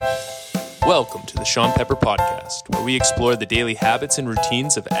Welcome to the Sean Pepper Podcast, where we explore the daily habits and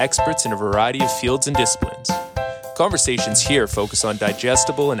routines of experts in a variety of fields and disciplines. Conversations here focus on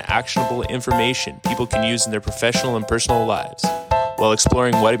digestible and actionable information people can use in their professional and personal lives, while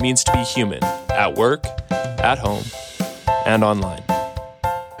exploring what it means to be human at work, at home, and online.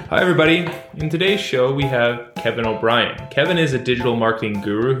 Hi everybody. In today's show, we have Kevan O'Brien. Kevan is a digital marketing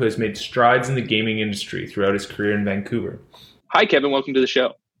guru who has made strides in the gaming industry throughout his career in Vancouver. Hi, Kevan. Welcome to the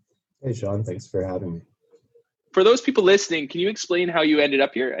show. Hey, Sean. Thanks for having me. For those people listening, can you explain how you ended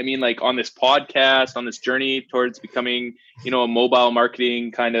up here? I mean, like on this podcast, on this journey towards becoming, a mobile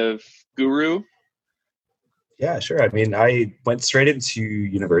marketing kind of guru? Yeah, sure. I mean, I went straight into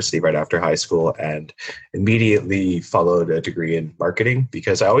university right after high school and immediately followed a degree in marketing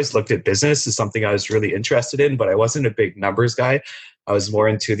because I always looked at business as something I was really interested in, but I wasn't a big numbers guy. I was more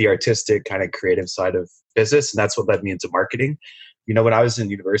into the artistic kind of creative side of business, and that's what led me into marketing. When I was in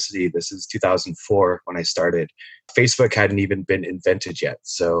university, this is 2004 when I started, Facebook hadn't even been invented yet.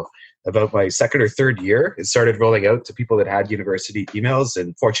 So about my second or third year, it started rolling out to people that had university emails.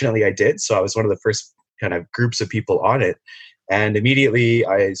 And fortunately I did. So I was one of the first kind of groups of people on it. And immediately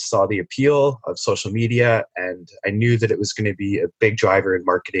I saw the appeal of social media and I knew that it was going to be a big driver in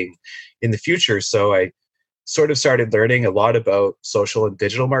marketing in the future. So I sort of started learning a lot about social and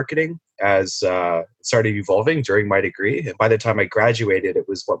digital marketing as it started evolving during my degree. And by the time I graduated, it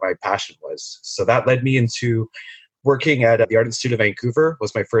was what my passion was. So that led me into working at the Art Institute of Vancouver.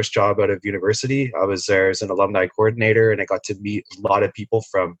 Was my first job out of university. I was there as an alumni coordinator and I got to meet a lot of people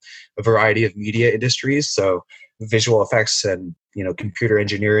from a variety of media industries. So visual effects and computer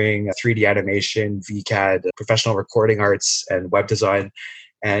engineering, 3D animation, VCAD, professional recording arts, and web design.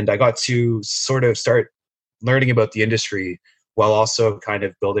 And I got to sort of start learning about the industry while also kind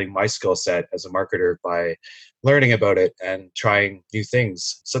of building my skill set as a marketer by learning about it and trying new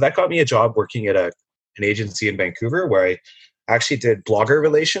things. So that got me a job working at an agency in Vancouver where I actually did blogger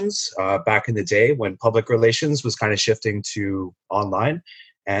relations back in the day when public relations was kind of shifting to online.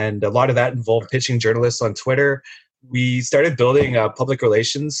 And a lot of that involved pitching journalists on Twitter. We started building a public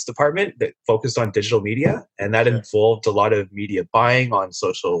relations department that focused on digital media, and that involved a lot of media buying on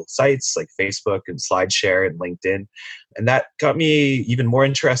social sites like Facebook and SlideShare and LinkedIn. And that got me even more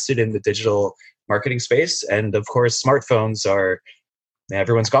interested in the digital marketing space. And of course, smartphones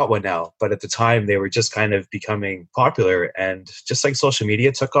everyone's got one now, but at the time they were just kind of becoming popular. And just like social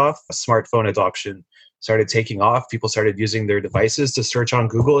media took off, smartphone adoption started taking off. People started using their devices to search on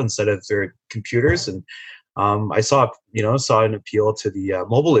Google instead of their computers. And I saw an appeal to the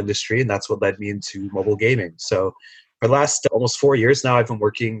mobile industry, and that's what led me into mobile gaming. So for the last almost 4 years now, I've been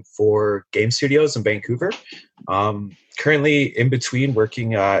working for game studios in Vancouver. Currently in between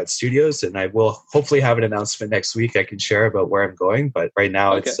working at studios, and I will hopefully have an announcement next week I can share about where I'm going. But right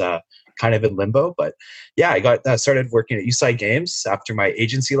now It's kind of in limbo. But yeah, I got started working at Eastside Games after my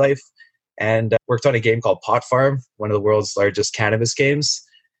agency life and worked on a game called Pot Farm, one of the world's largest cannabis games.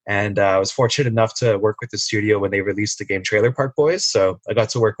 And I was fortunate enough to work with the studio when they released the game Trailer Park Boys. So I got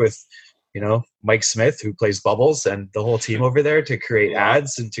to work with, Mike Smith, who plays Bubbles, and the whole team over there to create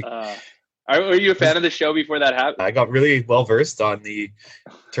ads and to. Were you a fan of the show before that happened? I got really well versed on the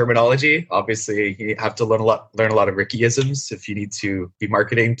terminology. Obviously, you have to learn a lot of Ricky-isms if you need to be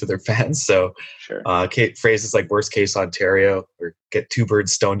marketing to their fans. So phrases like worst case Ontario or get two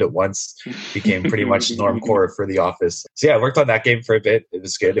birds stoned at once became pretty much normcore for The Office. So yeah, I worked on that game for a bit. It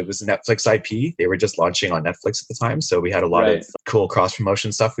was good. It was a Netflix IP. They were just launching on Netflix at the time. So we had a lot of cool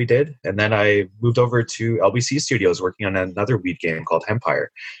cross-promotion stuff we did. And then I moved over to LBC Studios working on another weed game called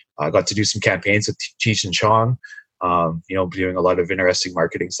Empire. I got to do some campaigns with Cheech and Chong, doing a lot of interesting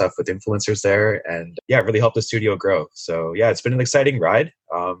marketing stuff with influencers there. And yeah, it really helped the studio grow. So yeah, it's been an exciting ride.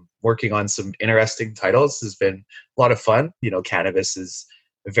 Working on some interesting titles has been a lot of fun. Cannabis is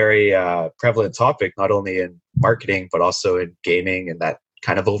a very prevalent topic, not only in marketing, but also in gaming. And that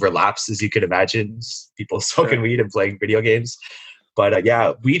kind of overlaps, as you could imagine, people smoking weed and playing video games. But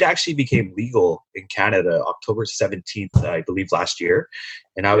weed actually became legal in Canada October 17th, I believe, last year.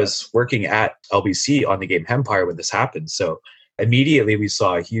 And I was working at LBC on the game Empire when this happened. So immediately we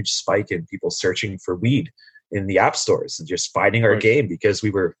saw a huge spike in people searching for weed in the app stores and just finding our game because we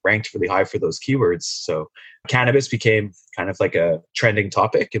were ranked really high for those keywords. So cannabis became kind of like a trending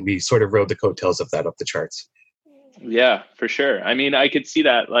topic, and we sort of rode the coattails of that up the charts. Yeah, for sure. I mean, I could see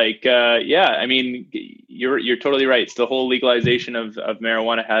that. I mean, you're totally right. It's the whole legalization of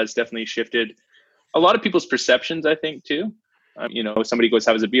marijuana has definitely shifted a lot of people's perceptions, I think, too. Somebody goes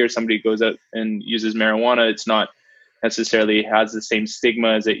has a beer, somebody goes out and uses marijuana. It's not necessarily has the same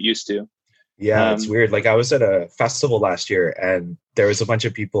stigma as it used to. Yeah, it's weird. Like I was at a festival last year and there was a bunch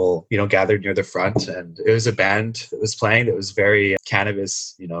of people, gathered near the front, and it was a band that was playing that was very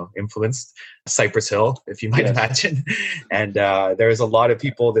cannabis, influenced. Cypress Hill, if you might Yes. imagine. And there was a lot of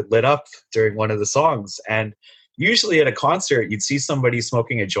people that lit up during one of the songs. And usually at a concert, you'd see somebody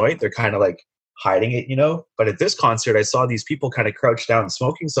smoking a joint. They're kind of like hiding it, But at this concert, I saw these people kind of crouched down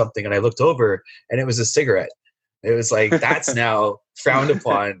smoking something, and I looked over and it was a cigarette. It was like, that's now frowned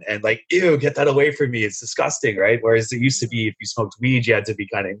upon, and like, ew, get that away from me. It's disgusting, right? Whereas it used to be, if you smoked weed, you had to be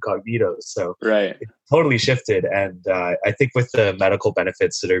kind of incognito. So Right. it totally shifted. And I think with the medical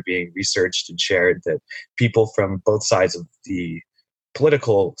benefits that are being researched and shared, that people from both sides of the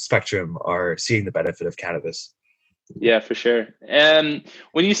political spectrum are seeing the benefit of cannabis. Yeah, for sure. And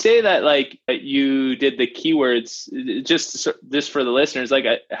when you say that, like you did the keywords, just for the listeners, like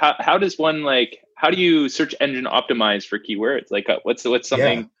how does one how do you search engine optimize for keywords? Like what's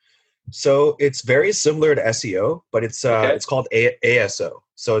something? Yeah. So it's very similar to SEO, but it's called ASO.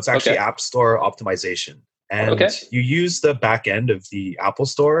 So it's actually App Store optimization, and you use the back end of the Apple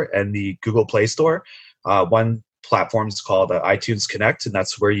Store and the Google Play Store. One platform is called iTunes Connect, and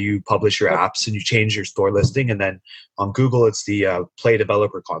that's where you publish your apps and you change your store listing. And then on Google, it's the Play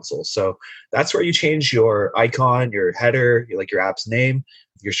Developer Console. So that's where you change your icon, your header, like your app's name,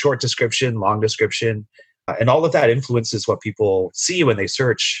 your short description, long description, and all of that influences what people see when they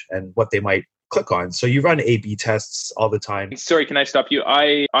search and what they might click on. So you run A/B tests all the time. Sorry, can I stop you?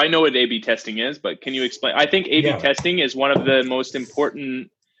 I know what A/B testing is, but can you explain? I think A/B testing is one of the most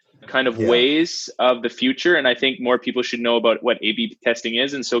important kind of ways of the future, and I think more people should know about what A/B testing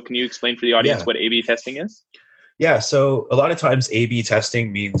is. And so can you explain for the audience what A/B testing is? Yeah, so a lot of times A/B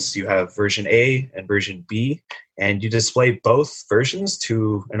testing means you have version A and version B, and you display both versions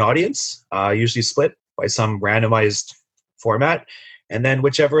to an audience, usually split by some randomized format. And then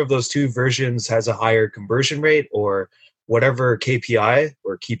whichever of those two versions has a higher conversion rate or whatever KPI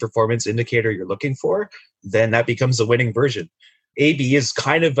or key performance indicator you're looking for, then that becomes a winning version. A/B is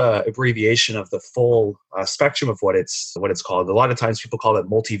kind of an abbreviation of the full spectrum of what it's called. A lot of times people call it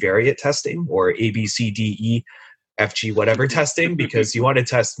multivariate testing or A, B, C, D, E, F, G, whatever testing, because you want to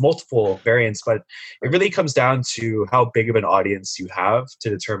test multiple variants. But it really comes down to how big of an audience you have to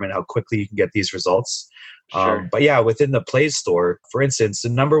determine how quickly you can get these results. Sure. But yeah, within the Play Store, for instance, the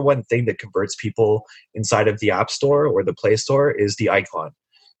number one thing that converts people inside of the App Store or the Play Store is the icon.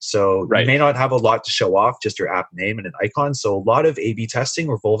 So you may not have a lot to show off, just your app name and an icon. So a lot of A/B testing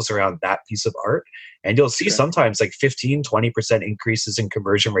revolves around that piece of art. And you'll see sometimes like 15, 20% increases in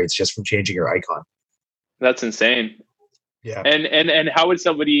conversion rates just from changing your icon. That's insane. Yeah. And how would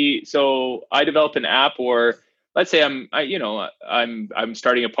somebody, so I develop an app, or let's say I'm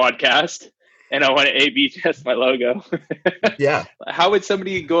starting a podcast and I want to A/B test my logo. Yeah. How would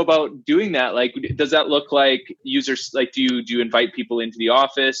somebody go about doing that? Like, does that look like users, like, do you invite people into the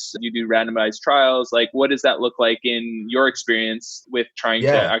office? Do you do randomized trials? Like, what does that look like in your experience with trying to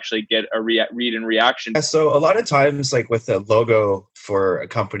actually get a read and reaction? Yeah, so a lot of times, like with a logo for a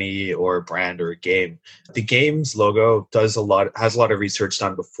company or a brand or a game, the game's logo has a lot of research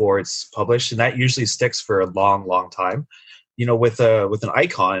done before it's published, and that usually sticks for a long, long time. With an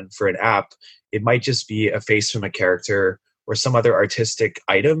icon for an app, it might just be a face from a character or some other artistic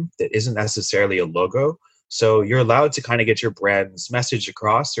item that isn't necessarily a logo. So you're allowed to kind of get your brand's message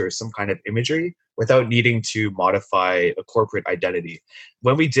across or some kind of imagery without needing to modify a corporate identity.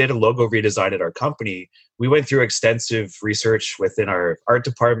 When we did a logo redesign at our company, we went through extensive research within our art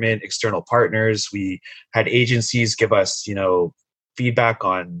department, external partners. We had agencies give us, feedback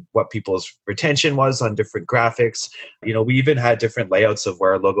on what people's retention was on different graphics. We even had different layouts of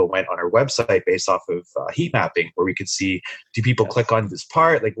where our logo went on our website based off of heat mapping, where we could see, do people click on this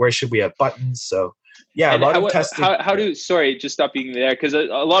part? Like, where should we have buttons? So yeah, and a lot of testing. Sorry, just stop being there, because a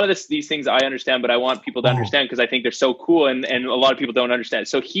lot of these things I understand, but I want people to understand because I think they're so cool, and a lot of people don't understand.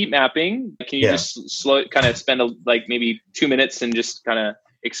 So heat mapping, can you just spend maybe 2 minutes and just kind of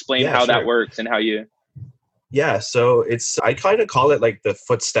explain how that works and how you... Yeah, so I kind of call it like the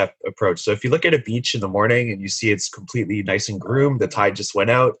footstep approach. So if you look at a beach in the morning and you see it's completely nice and groomed, the tide just went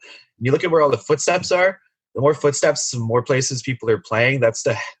out, and you look at where all the footsteps are, the more footsteps, the more places people are playing, that's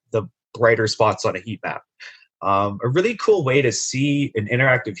the brighter spots on a heat map. A really cool way to see an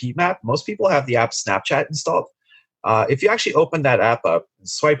interactive heat map, most people have the app Snapchat installed. If you actually open that app up and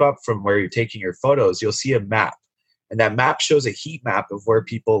swipe up from where you're taking your photos, you'll see a map. And that map shows a heat map of where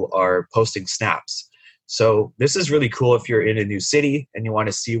people are posting snaps. So this is really cool if you're in a new city and you want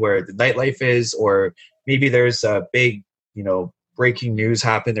to see where the nightlife is, or maybe there's a big, breaking news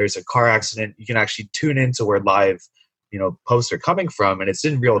happened. There's a car accident. You can actually tune into where live posts are coming from, and it's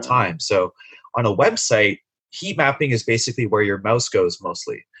in real time. So on a website, heat mapping is basically where your mouse goes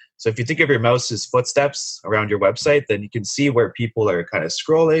mostly. So if you think of your mouse as footsteps around your website, then you can see where people are kind of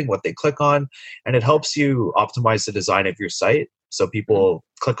scrolling, what they click on, and it helps you optimize the design of your site so people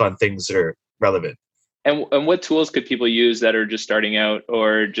click on things that are relevant. And what tools could people use that are just starting out,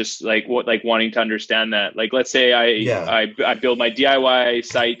 or just like wanting to understand that? Like, let's say I build my DIY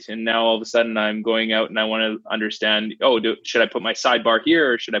site, and now all of a sudden I'm going out and I want to understand, should I put my sidebar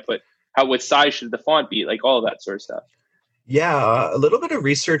here, or should I put what size should the font be? Like all of that sort of stuff. Yeah, a little bit of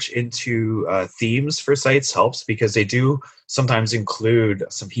research into themes for sites helps, because they do sometimes include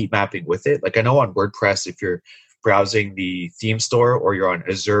some heat mapping with it. Like I know on WordPress, if you're browsing the theme store or you're on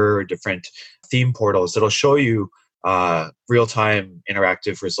Azure or different theme portals, it'll show you real-time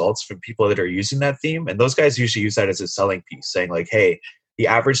interactive results from people that are using that theme. And those guys usually use that as a selling piece, saying like, hey, the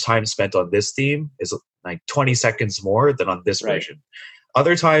average time spent on this theme is like 20 seconds more than on this version.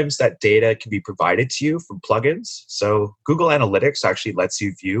 Other times that data can be provided to you from plugins. So Google Analytics actually lets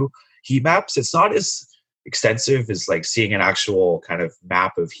you view heat maps. It's not as extensive as like seeing an actual kind of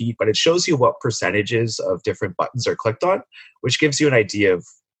map of heat, but it shows you what percentages of different buttons are clicked on, which gives you an idea of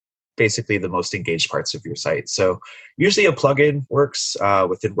basically the most engaged parts of your site. So usually a plugin works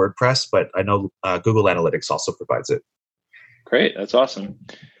within WordPress, but I know Google Analytics also provides it. Great. That's awesome.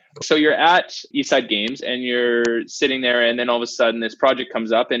 So you're at Eastside Games and you're sitting there, and then all of a sudden this project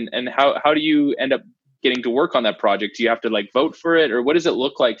comes up, and how do you end up getting to work on that project? Do you have to like vote for it, or what does it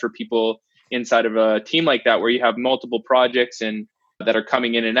look like for people inside of a team like that, where you have multiple projects and that are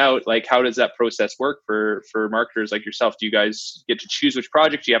coming in and out? Like, how does that process work for marketers like yourself? Do you guys get to choose which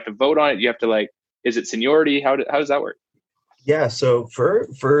project? Do you have to vote on it? Do you have to is it seniority? How does that work? Yeah, so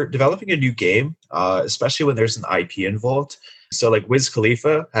for developing a new game, especially when there's an IP involved, so like Wiz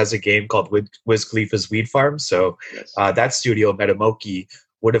Khalifa has a game called Wiz Khalifa's Weed Farm. So that studio, Metamoki,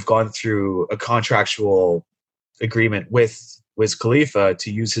 would have gone through a contractual agreement with Wiz Khalifa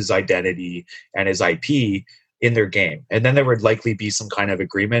to use his identity and his IP in their game. And then there would likely be some kind of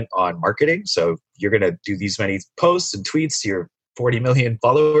agreement on marketing. So you're going to do these many posts and tweets to your 40 million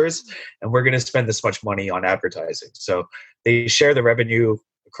followers, and we're going to spend this much money on advertising. So they share the revenue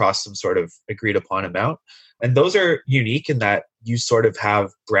across some sort of agreed upon amount. And those are unique in that you sort of have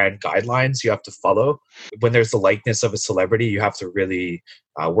brand guidelines you have to follow. When there's the likeness of a celebrity, you have to really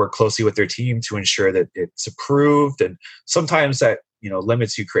work closely with their team to ensure that it's approved. And sometimes that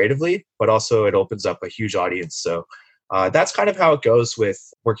limits you creatively, but also it opens up a huge audience. So that's kind of how it goes with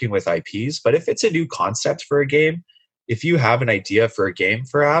working with IPs. But if it's a new concept for a game, if you have an idea for a game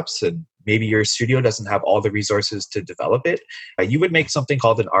for apps and maybe your studio doesn't have all the resources to develop it, you would make something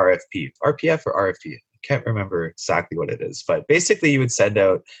called an RFP, RPF or RFP. I can't remember exactly what it is, but basically you would send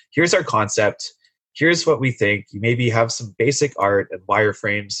out, here's our concept, here's what we think. You maybe have some basic art and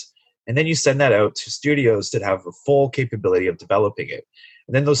wireframes, and then you send that out to studios that have a full capability of developing it.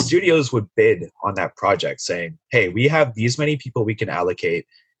 And then those studios would bid on that project saying, hey, we have these many people we can allocate.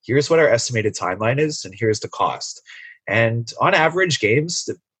 Here's what our estimated timeline is, and here's the cost. And on average, games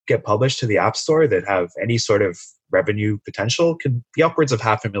that get published to the App Store that have any sort of revenue potential can be upwards of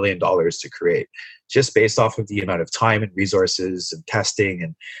 $500,000 to create, just based off of the amount of time and resources and testing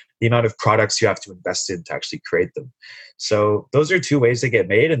and the amount of products you have to invest in to actually create them. So those are two ways they get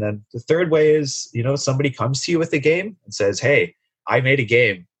made. And then the third way is, somebody comes to you with a game and says, hey, I made a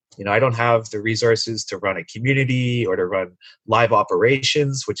game. I don't have the resources to run a community or to run live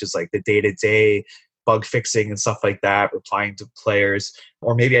operations, which is like the day-to-day bug fixing and stuff like that, replying to players,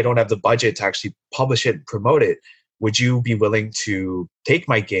 or maybe I don't have the budget to actually publish it and promote it. Would you be willing to take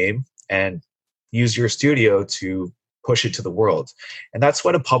my game and use your studio to push it to the world? And that's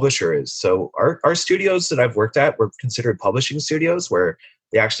what a publisher is. So our studios that I've worked at were considered publishing studios, where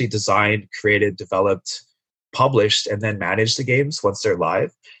they actually designed, created, developed, published, and then managed the games once they're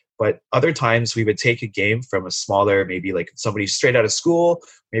live. But other times we would take a game from a smaller, maybe like somebody straight out of school,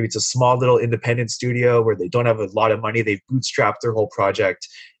 maybe it's a small little independent studio where they don't have a lot of money, they've bootstrapped their whole project.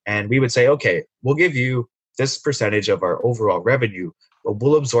 And we would say, okay, we'll give you this percentage of our overall revenue, but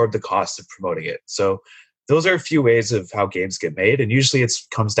we'll absorb the cost of promoting it. So those are a few ways of how games get made. And usually it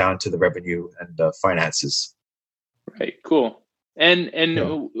comes down to the revenue and finances. Right, cool. And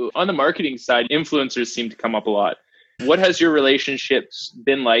on the marketing side, influencers seem to come up a lot. What has your relationships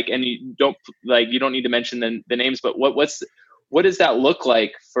been like? And you don't need to mention the names, but what does that look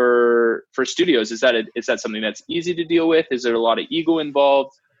like for studios? Is that something that's easy to deal with? Is there a lot of ego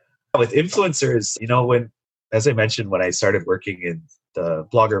involved? With influencers, as I mentioned, when I started working in the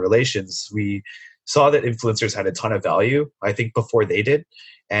blogger relations, we saw that influencers had a ton of value, I think, before they did.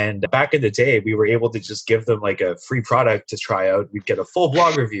 And back in the day, we were able to just give them like a free product to try out. We'd get a full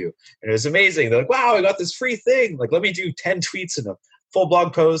blog review, and it was amazing. They're like, wow, I got this free thing. Like, let me do 10 tweets and a full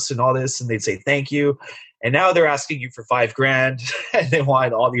blog post and all this. And they'd say, thank you. And now they're asking you for $5,000 and they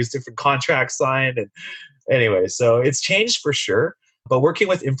want all these different contracts signed. And anyway, so it's changed for sure. But working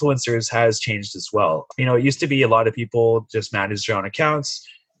with influencers has changed as well. You know, it used to be a lot of people just managed their own accounts.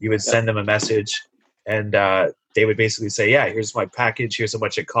 You would send them a message and they would basically say, yeah, here's my package. Here's how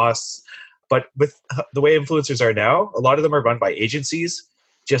much it costs. But with the way influencers are now, a lot of them are run by agencies,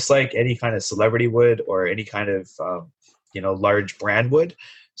 just like any kind of celebrity would or any kind of, large brand would.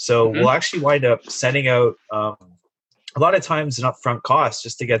 So we'll actually wind up sending out a lot of times an upfront cost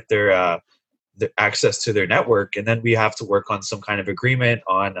just to get their access to their network. And then we have to work on some kind of agreement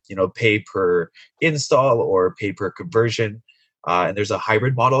on, pay per install or pay per conversion. And there's a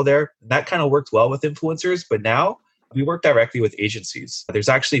hybrid model there. And that kind of worked well with influencers, but now we work directly with agencies. There's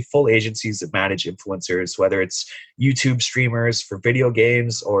actually full agencies that manage influencers, whether it's YouTube streamers for video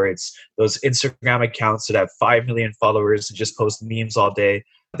games or it's those Instagram accounts that have 5 million followers and just post memes all day.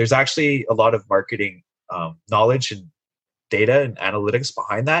 There's actually a lot of marketing knowledge and data and analytics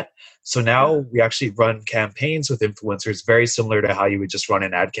behind that. So now we actually run campaigns with influencers very similar to how you would just run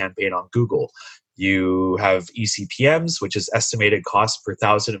an ad campaign on Google. You have ECPMs, which is estimated cost per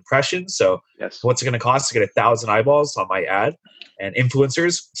 1,000 impressions. So what's it going to cost to get 1,000 eyeballs on my ad? And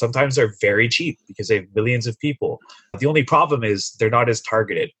influencers sometimes are very cheap because they have millions of people. The only problem is they're not as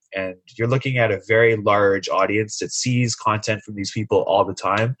targeted. And you're looking at a very large audience that sees content from these people all the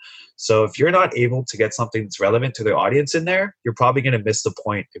time. So if you're not able to get something that's relevant to their audience in there, you're probably going to miss the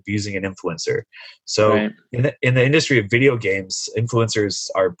point of using an influencer. So in the industry of video games, influencers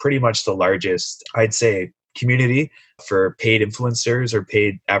are pretty much the largest, I'd say, community for paid influencers or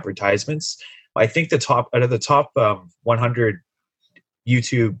paid advertisements. I think out of the top 100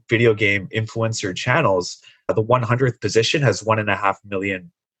 YouTube video game influencer channels, the 100th position has 1.5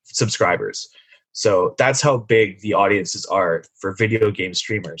 million subscribers. So that's how big the audiences are for video game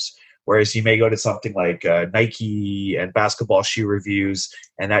streamers. Whereas you may go to something like Nike and basketball shoe reviews,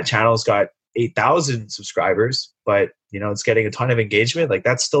 and that channel's got 8,000 subscribers, but it's getting a ton of engagement. Like,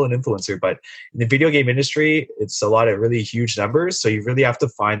 that's still an influencer. But in the video game industry, it's a lot of really huge numbers. So you really have to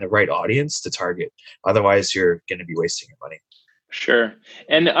find the right audience to target. Otherwise, you're going to be wasting your money. Sure.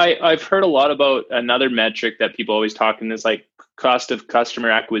 And I've heard a lot about another metric that people always talk in this, like cost of customer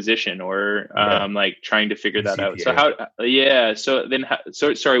acquisition, or like trying to figure that out.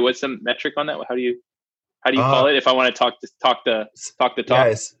 So sorry, what's the metric on that? How do you call it? If I want to talk the talk. Yeah,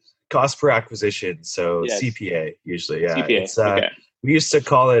 it's cost per acquisition. So CPA usually. Yeah. CPA. We used to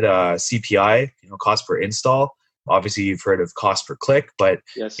call it CPI, cost per install. Obviously, you've heard of cost per click, but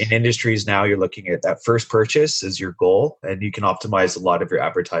in industries now, you're looking at that first purchase as your goal, and you can optimize a lot of your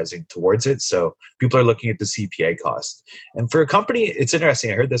advertising towards it. So people are looking at the CPA cost. And for a company, it's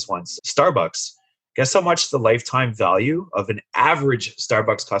interesting. I heard this once. Starbucks, guess how much the lifetime value of an average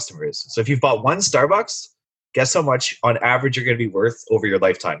Starbucks customer is? So if you've bought one Starbucks, guess how much on average you're going to be worth over your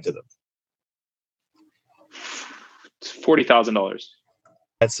lifetime to them? It's $40,000.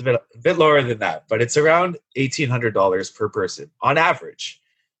 That's a bit lower than that, but it's around $1,800 per person on average.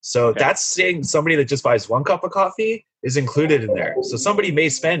 So that's saying somebody that just buys one cup of coffee is included in there. So somebody may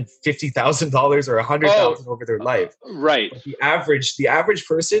spend $50,000 or $100,000 over their life. Right. But the average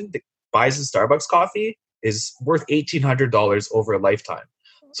person that buys a Starbucks coffee is worth $1,800 over a lifetime.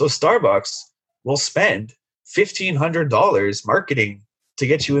 So Starbucks will spend $1,500 marketing to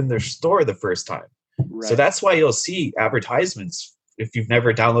get you in their store the first time. Right. So that's why you'll see advertisements, if you've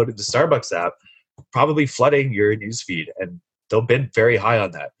never downloaded the Starbucks app, probably flooding your newsfeed. And they'll bid very high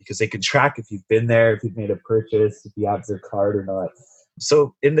on that because they can track if you've been there, if you've made a purchase, if you have their card or not.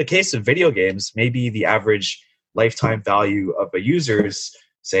 So in the case of video games, maybe the average lifetime value of a user's,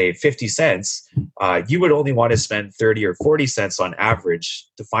 say, 50 cents, you would only want to spend 30 or 40 cents on average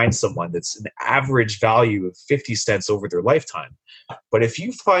to find someone that's an average value of 50 cents over their lifetime. But if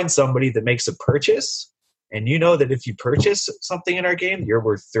you find somebody that makes a purchase, and you know that if you purchase something in our game, you're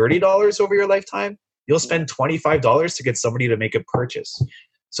worth $30 over your lifetime, you'll spend $25 to get somebody to make a purchase.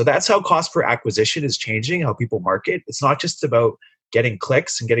 So that's how cost per acquisition is changing, how people market. It's not just about getting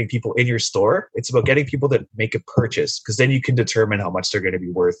clicks and getting people in your store. It's about getting people that make a purchase, because then you can determine how much they're going to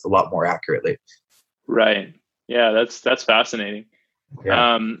be worth a lot more accurately. Right. Yeah, that's fascinating.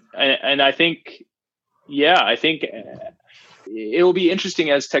 Yeah. And I think it will be interesting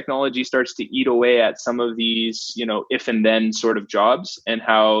as technology starts to eat away at some of these, if and then sort of jobs, and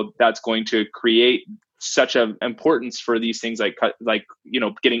how that's going to create such an importance for these things like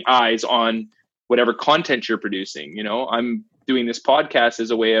getting eyes on whatever content you're producing. You know, I'm doing this podcast as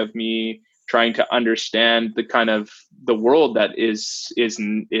a way of me trying to understand the kind of the world that is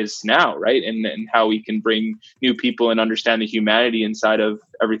now, right? And how we can bring new people and understand the humanity inside of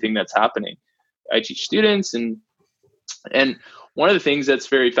everything that's happening. I teach students, and one of the things that's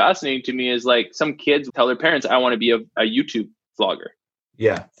very fascinating to me is like some kids tell their parents, I want to be a YouTube vlogger.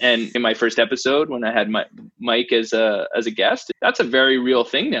 Yeah. And in my first episode, when I had Mike as a guest, that's a very real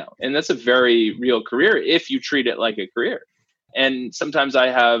thing now. And that's a very real career if you treat it like a career. And sometimes I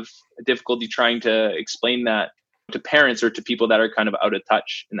have difficulty trying to explain that to parents or to people that are kind of out of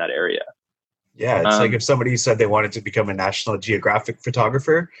touch in that area. Yeah. It's like if somebody said they wanted to become a National Geographic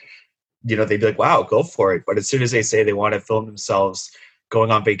photographer, you know, they'd be like, wow, go for it. But as soon as they say they want to film themselves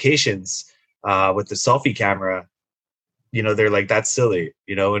going on vacations with the selfie camera, you know, they're like, that's silly,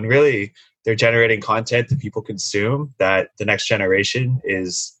 you know, and really they're generating content that people consume that the next generation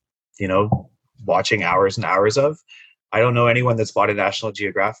is, you know, watching hours and hours of. I don't know anyone that's bought a National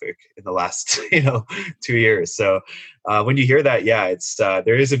Geographic in the last, 2 years. So when you hear that, yeah, it's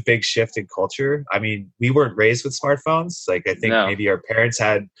there is a big shift in culture. I mean, we weren't raised with smartphones. Like I think maybe our parents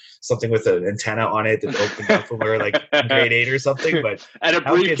had something with an antenna on it that opened up when we were like in grade 8 or something. But and a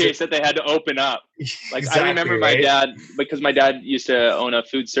briefcase that they had to open up. Like exactly, I remember my dad, because my dad used to own a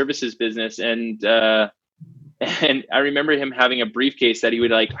food services business, and I remember him having a briefcase that he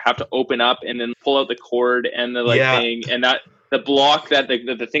would like have to open up and then pull out the cord and the thing, and that the block that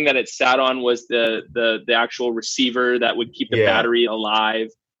the thing that it sat on was the actual receiver that would keep the battery alive.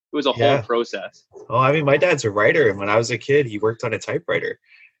 It was a whole process. Oh, I mean, my dad's a writer, and when I was a kid, he worked on a typewriter,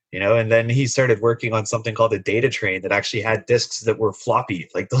 and then he started working on something called a data train that actually had discs that were floppy,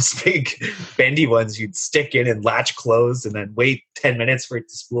 like those big bendy ones you'd stick in and latch closed and then wait 10 minutes for it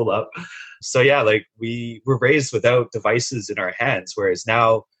to spool up. So yeah, like we were raised without devices in our hands, whereas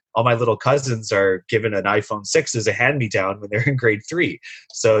now all my little cousins are given an iPhone 6 as a hand-me-down when they're in grade 3.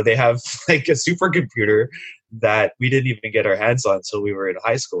 So they have like a supercomputer that we didn't even get our hands on until we were in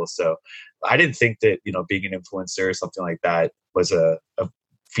high school. So I didn't think that, being an influencer or something like that was a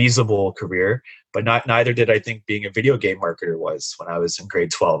feasible career, but neither did I think being a video game marketer was when I was in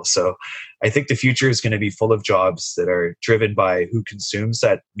grade 12. So I think the future is going to be full of jobs that are driven by who consumes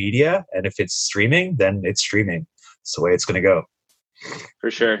that media. And if it's streaming, then it's streaming. It's the way it's going to go.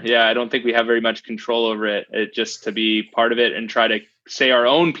 For sure. Yeah. I don't think we have very much control over it just to be part of it and try to say our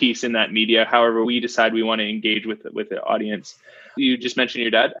own piece in that media, however we decide we want to engage with the audience. You just mentioned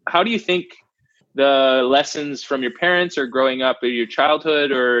your dad. How do you think the lessons from your parents or growing up in your childhood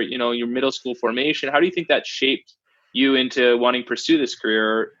or, your middle school formation, how do you think that shaped you into wanting to pursue this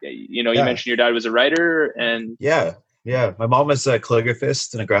career? You mentioned your dad was a writer and... Yeah. My mom was a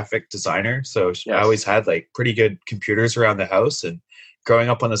calligraphist and a graphic designer. So I always had like pretty good computers around the house. And growing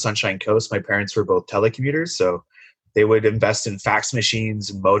up on the Sunshine Coast, my parents were both telecommuters. So they would invest in fax machines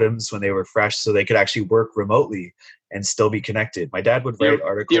and modems when they were fresh so they could actually work remotely and still be connected. My dad would write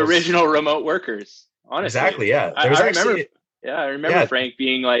articles. The original remote workers, honestly. Exactly, yeah. I remember Frank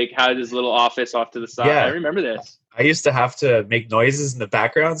being like, had his little office off to the side. Yeah. I remember this. I used to have to make noises in the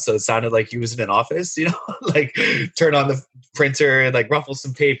background so it sounded like he was in an office, like turn on the printer and like ruffle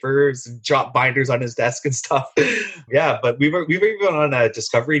some papers and drop binders on his desk and stuff. Yeah, but we were even on a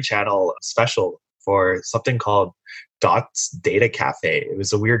Discovery Channel special for something called Dot's Data Cafe. It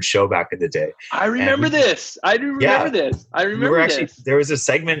was a weird show back in the day. I remember this. I do remember this. I remember this. There was a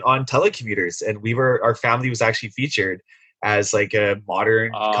segment on telecommuters, and our family was actually featured as like a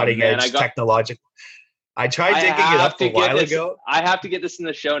modern, cutting edge technological. I tried digging it up a while ago. I have to get this in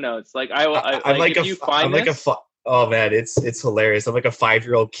the show notes. Like oh man, it's hilarious. I'm like a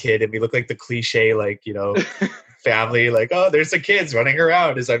 5-year-old kid, and we look like the cliche, family, like, oh, there's the kids running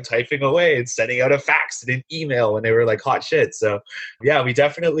around as I'm typing away and sending out a fax and an email when they were like hot shit. So yeah, we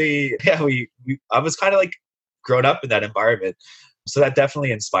definitely, I was kind of like grown up in that environment. So that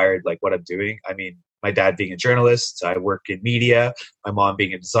definitely inspired like what I'm doing. I mean, my dad being a journalist, I work in media, my mom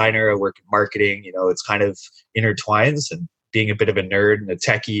being a designer, I work in marketing, it's kind of intertwines, and being a bit of a nerd and a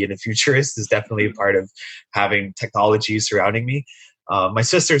techie and a futurist is definitely a part of having technology surrounding me. My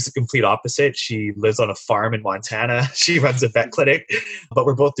sister's the complete opposite. She lives on a farm in Montana. She runs a vet clinic, but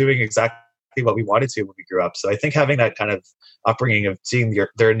we're both doing exactly what we wanted to when we grew up. So I think having that kind of upbringing of seeing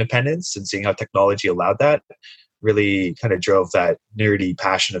their independence and seeing how technology allowed that really kind of drove that nerdy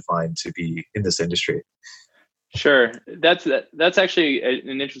passion of mine to be in this industry. Sure. That's actually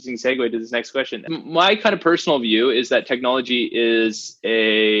an interesting segue to this next question. My kind of personal view is that technology is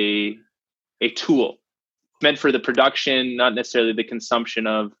a tool meant for the production, not necessarily the consumption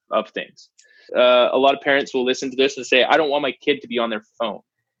of things. A lot of parents will listen to this and say, I don't want my kid to be on their phone.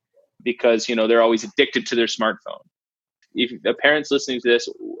 because, they're always addicted to their smartphone. If a parent's listening to this,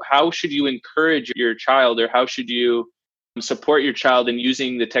 how should you encourage your child, or how should you support your child in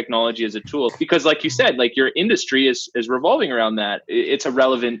using the technology as a tool? Because like you said, like your industry is revolving around that. It's a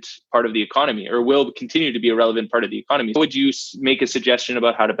relevant part of the economy, or will continue to be a relevant part of the economy. Would you make a suggestion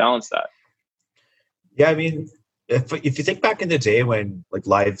about how to balance that? Yeah, I mean, if you think back in the day when like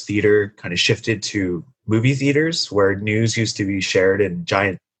live theater kind of shifted to movie theaters, where news used to be shared in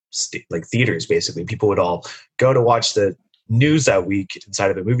giant like theaters, basically people would all go to watch the news that week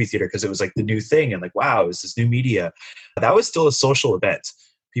inside of a movie theater because it was like the new thing, and like, wow, it's this new media. That was still a social event.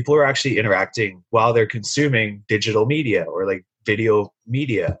 People are actually interacting while they're consuming digital media or like video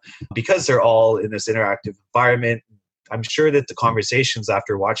media, because they're all in this interactive environment. I'm sure that the conversations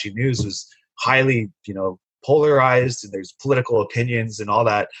after watching news was highly, polarized, and there's political opinions and all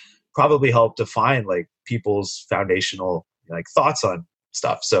that probably helped define like people's foundational like thoughts on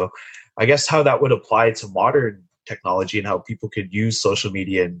stuff. So I guess how that would apply to modern technology and how people could use social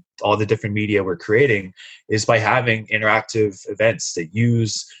media and all the different media we're creating is by having interactive events that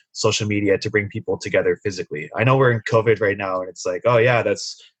use social media to bring people together physically. I know we're in COVID right now, and it's like, oh yeah,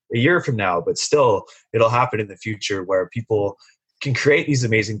 that's a year from now, but still it'll happen in the future where people can create these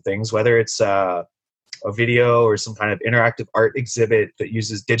amazing things, whether it's a video or some kind of interactive art exhibit that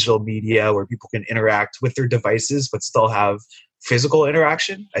uses digital media where people can interact with their devices but still have physical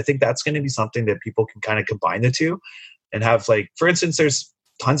interaction. I think that's going to be something that people can kind of combine the two and have, like, for instance, there's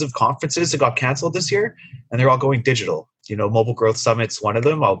tons of conferences that got canceled this year and they're all going digital. Mobile Growth Summit's one of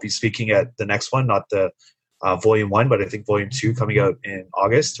them. I'll be speaking at the next one, not the volume 1, but I think volume 2 coming out in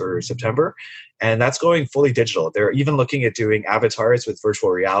August or September. And that's going fully digital. They're even looking at doing avatars with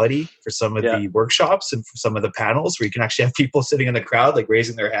virtual reality for some of the workshops and for some of the panels where you can actually have people sitting in the crowd, like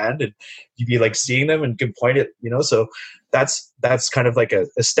raising their hand, and you'd be like seeing them and can point it, so that's kind of like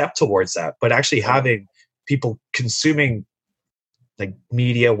a step towards that. But actually having people consuming like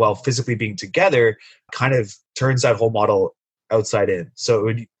media while physically being together kind of turns that whole model outside in. So it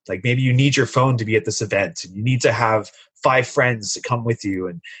would, like, maybe you need your phone to be at this event and you need to have 5 friends to come with you,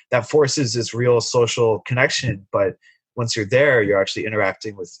 and that forces this real social connection. But once you're there, you're actually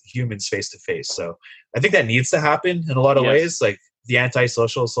interacting with humans face to face. So I think that needs to happen in a lot of ways. Like the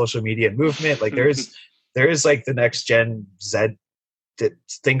anti-social social media movement, like there is like the next Gen Z that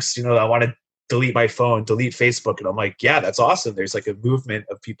thinks, I want to delete my phone, delete Facebook. And I'm like, yeah, that's awesome. There's like a movement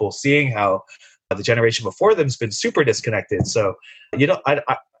of people seeing how the generation before them has been super disconnected. So,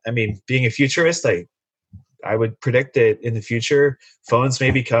 I mean, being a futurist, I would predict that in the future, phones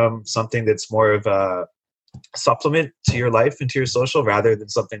may become something that's more of a supplement to your life and to your social, rather than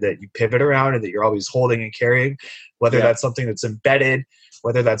something that you pivot around and that you're always holding and carrying, whether that's something that's embedded,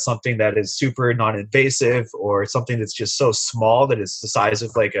 whether that's something that is super non-invasive, or something that's just so small that it's the size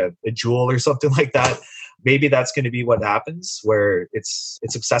of like a jewel or something like that. Maybe that's going to be what happens, where it's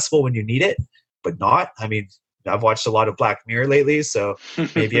accessible when you need it, but not. I mean, I've watched a lot of Black Mirror lately, so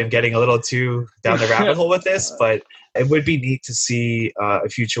maybe I'm getting a little too down the rabbit hole with this, but it would be neat to see a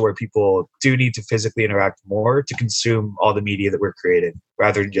future where people do need to physically interact more to consume all the media that we're creating,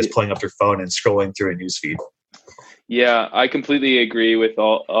 rather than just pulling up their phone and scrolling through a newsfeed. Yeah, I completely agree with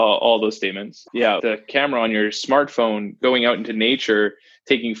all those statements. Yeah, the camera on your smartphone, going out into nature,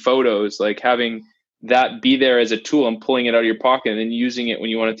 taking photos, like having that be there as a tool and pulling it out of your pocket and then using it when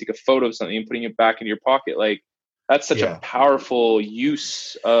you want to take a photo of something and putting it back in your pocket. Like, that's such a powerful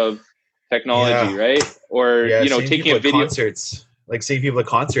use of technology, right? Or, taking a video. Concerts, like seeing people at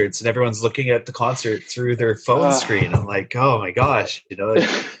concerts and everyone's looking at the concert through their phone screen. I'm like, oh my gosh,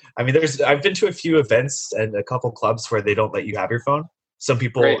 I mean, I've been to a few events and a couple clubs where they don't let you have your phone. Some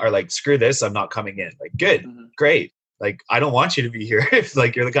people are like, screw this, I'm not coming in. Like, good, great. Like, I don't want you to be here if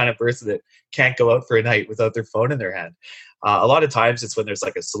like you're the kind of person that can't go out for a night without their phone in their hand. A lot of times it's when there's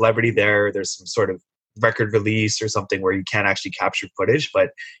like a celebrity there's some sort of record release or something where you can't actually capture footage,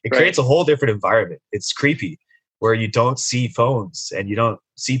 but it creates a whole different environment. It's creepy where you don't see phones and you don't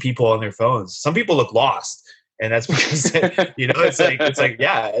see people on their phones. Some people look lost. And that's because,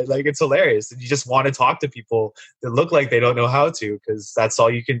 it's hilarious. And you just want to talk to people that look like they don't know how to, because that's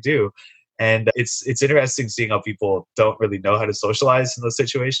all you can do. And it's interesting seeing how people don't really know how to socialize in those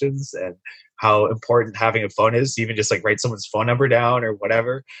situations, and how important having a phone is, even just like write someone's phone number down or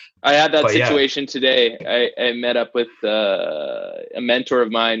whatever. I had that situation today. I met up with a mentor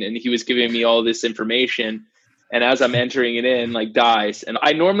of mine, and he was giving me all this information. And as I'm entering it in, like, dice. And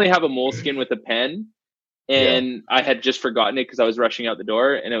I normally have a moleskin with a pen. And I had just forgotten it because I was rushing out the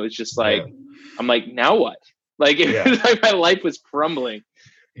door. And it was just like, I'm like, now what? Like, it was like my life was crumbling.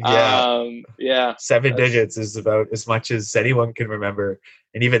 Yeah. Yeah. 7 digits is about as much as anyone can remember.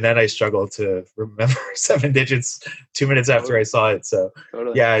 And even then I struggle to remember 7 digits 2 minutes after I saw it. So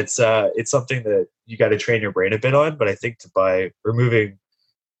Totally. yeah, it's something that you got to train your brain a bit on. But I think by removing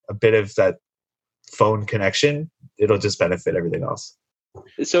a bit of that phone connection, it'll just benefit everything else.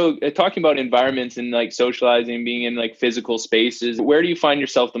 So talking about environments and like socializing, being in like physical spaces, where do you find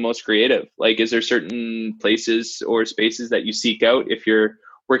yourself the most creative? Like, is there certain places or spaces that you seek out if you're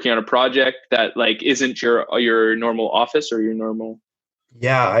working on a project that like isn't your normal office or your normal?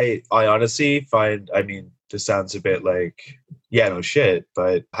 Yeah, I honestly find, I mean, this sounds a bit like, yeah, no shit,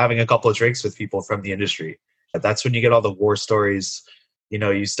 but having a couple of drinks with people from the industry, that's when you get all the war stories. You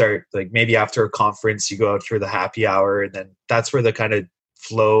know, you start like maybe after a conference, you go out for the happy hour, and then that's where the kind of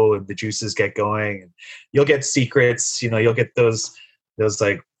flow and the juices get going. And you'll get secrets, you know, you'll get those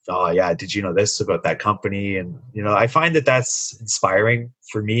like, oh yeah, did you know this about that company? And you know, I find that that's inspiring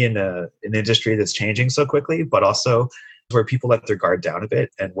for me in an industry that's changing so quickly, but also where people let their guard down a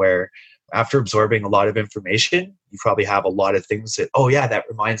bit, and where after absorbing a lot of information, you probably have a lot of things that, oh yeah, that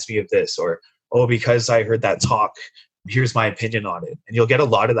reminds me of this, or oh, because I heard that talk, here's my opinion on it. And you'll get a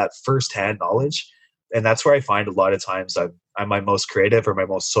lot of that firsthand knowledge. And that's where I find a lot of times I'm my most creative or my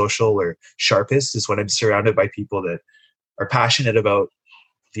most social or sharpest, is when I'm surrounded by people that are passionate about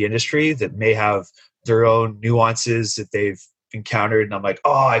the industry, that may have their own nuances that they've encountered. And I'm like,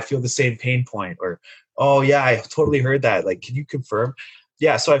 oh, I feel the same pain point, or, oh yeah, I totally heard that. Like, can you confirm?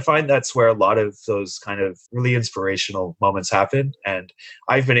 Yeah. So I find that's where a lot of those kind of really inspirational moments happen. And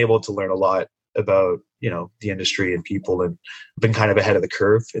I've been able to learn a lot about, you know, the industry and people, and been kind of ahead of the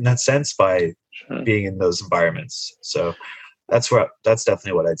curve in that sense by being in those environments. So that's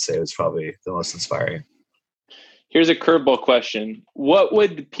definitely what I'd say was probably the most inspiring. Here's a curveball question. What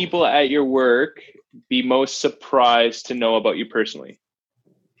would people at your work be most surprised to know about you personally?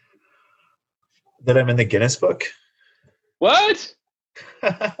 That I'm in the Guinness Book. What?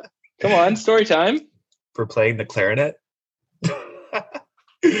 Come on, story time. For playing the clarinet.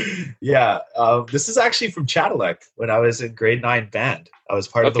 Yeah, this is actually from Cadillac. When I was in grade 9 band, I was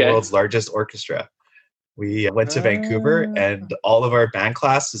part of the world's largest orchestra. We went to Vancouver, and all of our band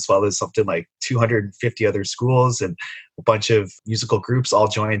class, as well as something like 250 other schools and a bunch of musical groups, all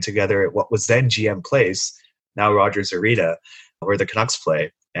joined together at what was then GM Place, now Rogers Arena, where the Canucks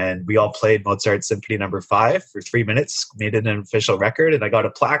play. And we all played Mozart Symphony No. 5 for 3 minutes, made it an official record, and I got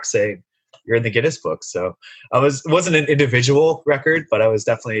a plaque saying, "You're in the Guinness Book." So it wasn't an individual record, but I was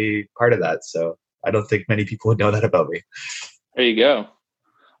definitely part of that. So I don't think many people would know that about me. There you go.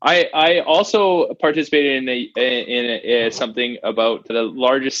 I also participated in something about the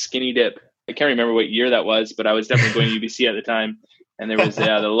largest skinny dip. I can't remember what year that was, but I was definitely going to UBC at the time. And there was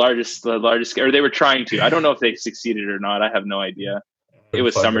the largest, or they were trying to. I don't know if they succeeded or not. I have no idea. It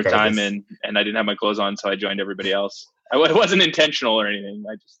was summertime, and I didn't have my clothes on, so I joined everybody else. It wasn't intentional or anything.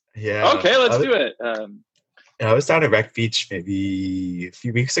 I just okay, let's do it. I was down at Wreck Beach maybe a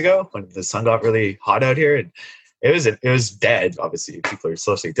few weeks ago when the sun got really hot out here, and it was dead. Obviously, people are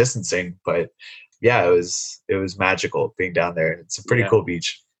socially distancing, but yeah, it was magical being down there. It's a pretty cool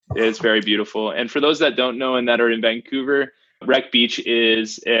beach. It's very beautiful. And for those that don't know and that are in Vancouver, Wreck Beach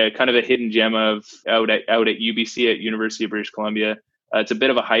is kind of a hidden gem of out at UBC at University of British Columbia. It's a bit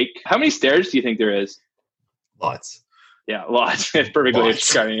of a hike. How many stairs do you think there is? Lots. Yeah, lots. It's perfectly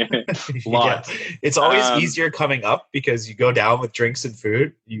describing it. Lots. Yeah. It's always easier coming up because you go down with drinks and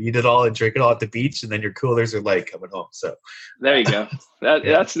food. You eat it all and drink it all at the beach, and then your coolers are like coming home. So there you go.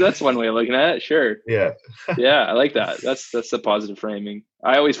 That's one way of looking at it. Sure. Yeah. Yeah, I like that. That's the positive framing.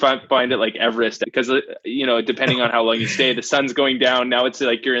 I always find it like Everest because depending on how long you stay, the sun's going down. Now it's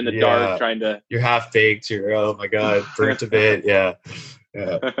like you're in the dark trying to. You're half baked. You're oh my god, burnt a bit. Yeah.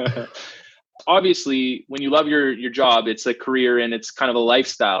 Obviously, when you love your job, it's a career and it's kind of a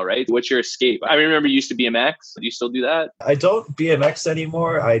lifestyle, right? What's your escape? I remember you used to BMX. Do you still do that? I don't BMX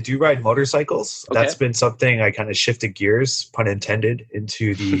anymore. I do ride motorcycles. Okay. That's been something I kind of shifted gears, pun intended,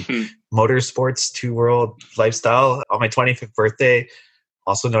 into the motorsports 2-world lifestyle. On my 25th birthday,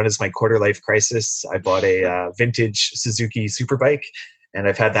 also known as my quarter life crisis, I bought a vintage Suzuki Superbike, and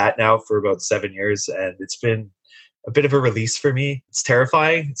I've had that now for about 7 years, and it's been a bit of a release for me. It's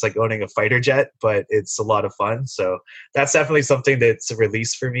terrifying. It's like owning a fighter jet, but it's a lot of fun. So that's definitely something that's a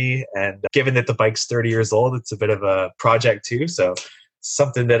release for me. And given that the bike's 30 years old, it's a bit of a project too. So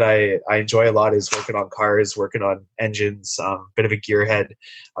something that I enjoy a lot is working on cars, working on engines, bit of a gearhead.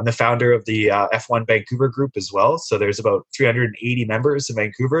 I'm the founder of the F1 Vancouver group as well. So there's about 380 members in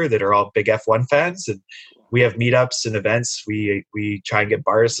Vancouver that are all big F1 fans. And we have meetups and events. We try and get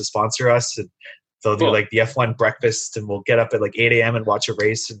bars to sponsor us, and they'll do like the F1 breakfast, and we'll get up at like 8 a.m. and watch a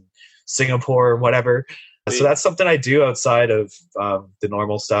race in Singapore or whatever. So that's something I do outside of the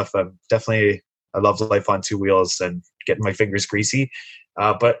normal stuff. I love life on two wheels and getting my fingers greasy.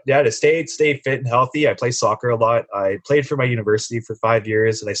 But yeah, to stay fit and healthy, I play soccer a lot. I played for my university for 5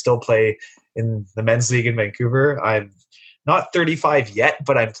 years, and I still play in the men's league in Vancouver. I'm not 35 yet,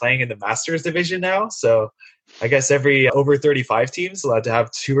 but I'm playing in the Masters division now. So I guess every over 35 teams allowed to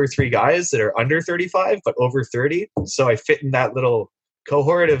have 2 or 3 guys that are under 35, but over 30. So I fit in that little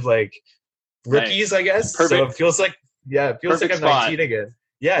cohort of like rookies, I guess. Perfect. So it feels like I'm 19 again.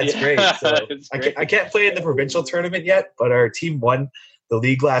 Yeah, it's great. So it's great. I can't play in the provincial tournament yet, but our team won the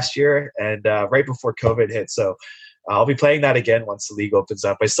league last year, and right before COVID hit. So I'll be playing that again once the league opens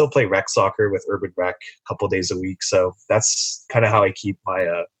up. I still play rec soccer with Urban Rec a couple days a week. So that's kind of how I keep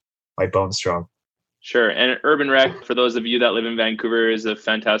my bones strong. Sure. And Urban Rec, for those of you that live in Vancouver, is a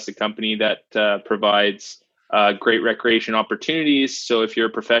fantastic company that provides great recreation opportunities. So if you're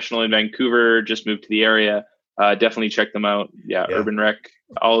a professional in Vancouver, just move to the area, definitely check them out. Yeah. Urban Rec.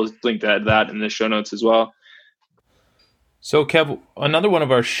 I'll link that in the show notes as well. So, Kev, another one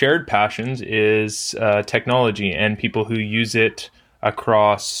of our shared passions is technology and people who use it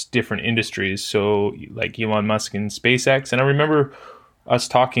across different industries. So, like Elon Musk and SpaceX. And I remember us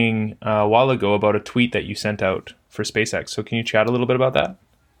talking a while ago about a tweet that you sent out for SpaceX. So, can you chat a little bit about that?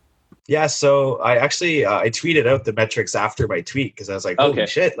 Yeah, so I actually I tweeted out the metrics after my tweet because I was like, holy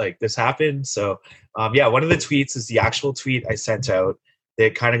shit, like this happened. So, one of the tweets is the actual tweet I sent out.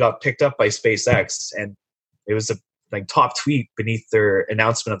 That kind of got picked up by SpaceX, and it was a top tweet beneath their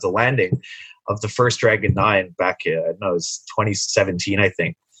announcement of the landing of the first Dragon 9 back in, it was 2017, I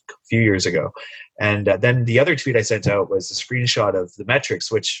think, a few years ago. And then the other tweet I sent out was a screenshot of the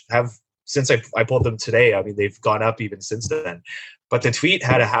metrics, which have, since I pulled them today, I mean, they've gone up even since then. But the tweet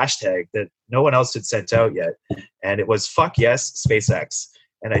had a hashtag that no one else had sent out yet. And it was "fuck yes, SpaceX."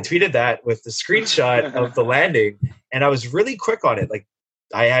 And I tweeted that with the screenshot of the landing. And I was really quick on it. Like,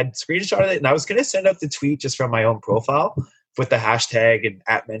 I had screenshotted it, and I was going to send out the tweet just from my own profile with the hashtag and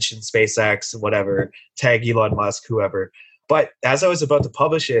 @mention SpaceX and whatever, tag Elon Musk, whoever. But as I was about to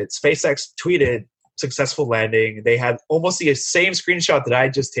publish it, SpaceX tweeted successful landing. They had almost the same screenshot that I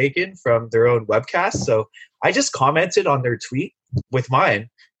had just taken from their own webcast. So I just commented on their tweet with mine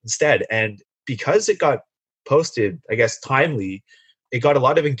instead. And because it got posted, I guess, timely, it got a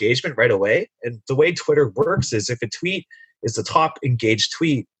lot of engagement right away. And the way Twitter works is if a tweet is the top engaged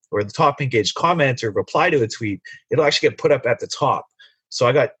tweet or the top engaged comment or reply to a tweet, it'll actually get put up at the top. So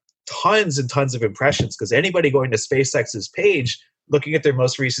I got tons and tons of impressions because anybody going to SpaceX's page looking at their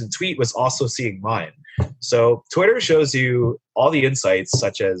most recent tweet was also seeing mine. So Twitter shows you all the insights,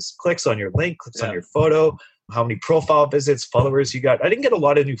 such as clicks on your link, clicks on your photo, how many profile visits, followers you got. I didn't get a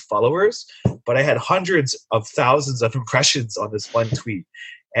lot of new followers, but I had hundreds of thousands of impressions on this one tweet.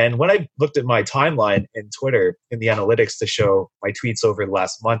 And when I looked at my timeline in Twitter in the analytics to show my tweets over the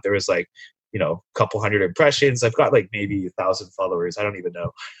last month, there was like, a couple hundred impressions. I've got like maybe 1,000 followers. I don't even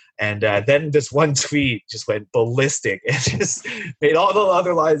know. And then this one tweet just went ballistic. It just made all the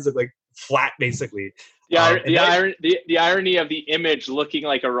other lines look like flat, basically. The irony of the image looking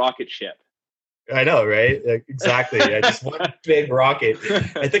like a rocket ship. I know, right? Like, exactly. Just one big rocket.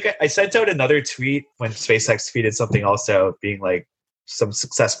 I think I sent out another tweet when SpaceX tweeted something else out, being like, some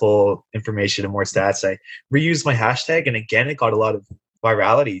successful information and more stats. I reused my hashtag, and again, it got a lot of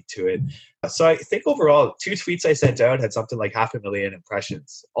virality to it. So I think overall, 2 tweets I sent out had something like 500,000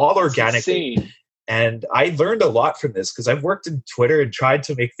 impressions, all organically. And I learned a lot from this because I've worked in Twitter and tried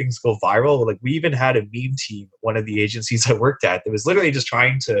to make things go viral. Like, we even had a meme team, one of the agencies I worked at, that was literally just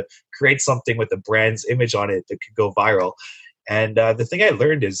trying to create something with the brand's image on it that could go viral. And the thing I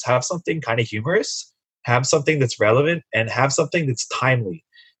learned is have something kind of humorous, have something that's relevant, and have something that's timely.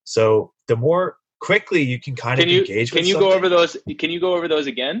 So the more quickly you can kind of engage with Can you go over those? Can you go over those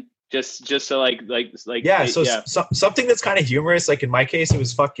again? Just so like something that's kind of humorous. Like in my case, it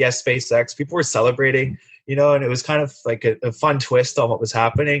was "fuck yes, SpaceX." People were celebrating, and it was kind of like a fun twist on what was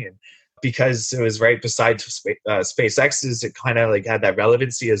happening. And because it was right beside SpaceX's, it kind of like had that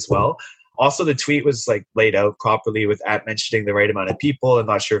relevancy as well. Also, the tweet was like laid out properly with mentioning the right amount of people. I'm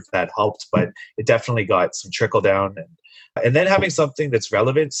not sure if that helped, but it definitely got some trickle down. And then having something that's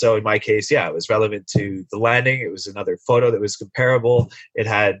relevant. So in my case, it was relevant to the landing. It was another photo that was comparable. It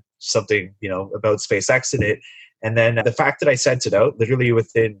had something, about SpaceX in it. And then the fact that I sent it out literally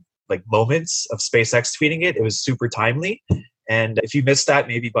within like moments of SpaceX tweeting it, it was super timely. And if you missed that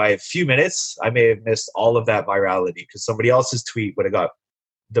maybe by a few minutes, I may have missed all of that virality because somebody else's tweet would have got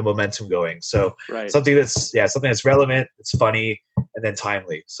the momentum going. So something that's relevant, it's funny, and then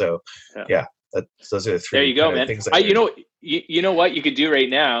timely. So Those are the three. There you go, kind of man. things You know what you could do right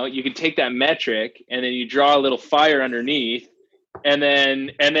now? You could take that metric and then you draw a little fire underneath, and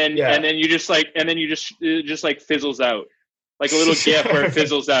then you just it just like fizzles out, like a little GIF where it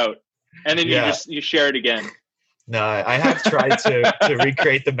fizzles out, and then you share it again. No, I have tried to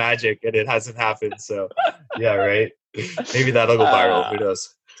recreate the magic and it hasn't happened. So yeah, right. Maybe that'll go viral. Who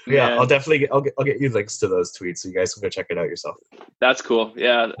knows? Yeah, I'll get you links to those tweets so you guys can go check it out yourself. That's cool.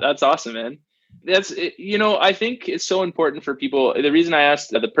 Yeah, that's awesome, man. I think it's so important for people. The reason I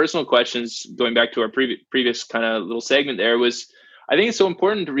asked the personal questions, going back to our previous kind of little segment there, was I think it's so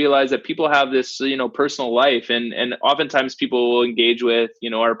important to realize that people have this, personal life, and oftentimes people will engage with,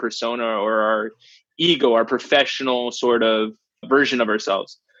 our persona or our ego, our professional sort of version of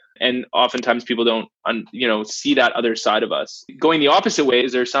ourselves. And oftentimes people don't, see that other side of us. Going the opposite way,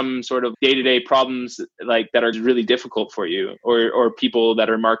 is there some sort of day-to-day problems like that are really difficult for you, or people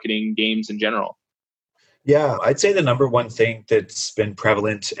that are marketing games in general? Yeah, I'd say the number one thing that's been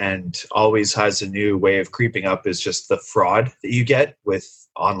prevalent and always has a new way of creeping up is just the fraud that you get with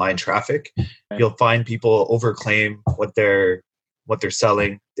online traffic. Okay. You'll find people overclaim what they're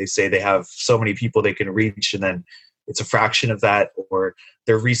selling. They say they have so many people they can reach, and then it's a fraction of that, or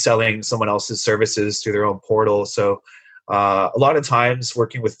they're reselling someone else's services through their own portal. So a lot of times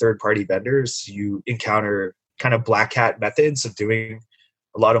working with third-party vendors, you encounter kind of black hat methods of doing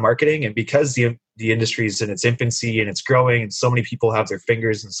a lot of marketing. And because the industry is in its infancy and it's growing and so many people have their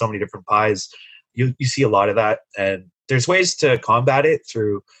fingers in so many different pies, you see a lot of that. And there's ways to combat it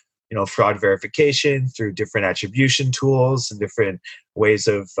through fraud verification, through different attribution tools and different ways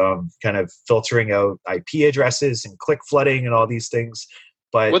of kind of filtering out IP addresses and click flooding and all these things.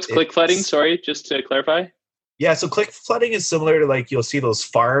 But what's click flooding? Sorry, just to clarify. Yeah, so click flooding is similar to, like, you'll see those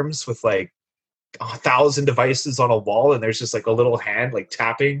farms with like 1,000 devices on a wall, and there's just like a little hand like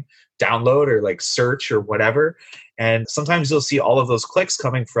tapping download or like search or whatever. And sometimes you'll see all of those clicks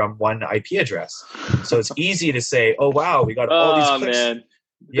coming from one IP address. So it's easy to say, oh wow, we got all these clicks. Man.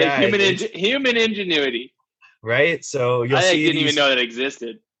 Yeah, human ingenuity, right? So I didn't even know that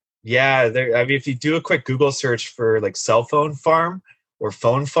existed. Yeah, if you do a quick Google search for like cell phone farm or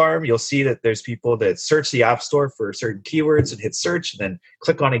phone farm, you'll see that there's people that search the App Store for certain keywords and hit search, and then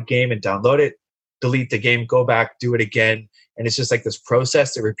click on a game and download it, delete the game, go back, do it again, and it's just like this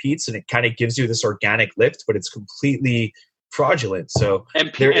process that repeats, and it kind of gives you this organic lift, but it's completely fraudulent. So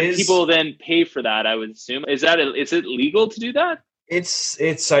people then pay for that, I would assume. Is it legal to do that? It's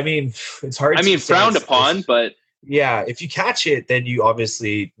hard. I mean, frowned upon, but yeah, if you catch it, then you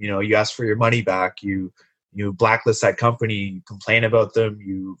obviously, you ask for your money back. You blacklist that company, you complain about them,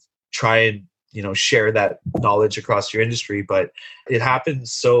 you try and, share that knowledge across your industry. But it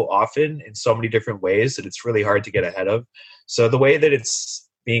happens so often in so many different ways that it's really hard to get ahead of. So the way that it's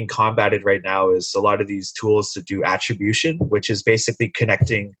being combated right now is a lot of these tools to do attribution, which is basically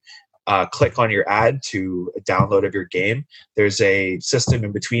connecting click on your ad to a download of your game. There's a system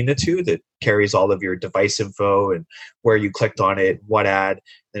in between the two that carries all of your device info and where you clicked on it, what ad.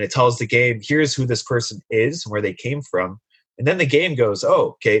 Then it tells the game, here's who this person is and where they came from. And then the game goes,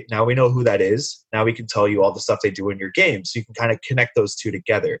 oh, okay, now we know who that is. Now we can tell you all the stuff they do in your game. So you can kind of connect those two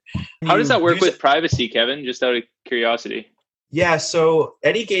together. How does that work with privacy, Kevin? Just out of curiosity. Yeah, so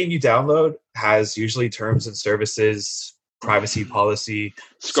any game you download has usually terms and services, privacy policy.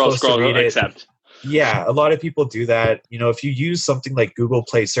 Scroll, accept. Yeah, a lot of people do that. If you use something like Google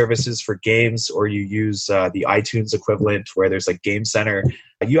Play services for games, or you use the iTunes equivalent where there's like Game Center,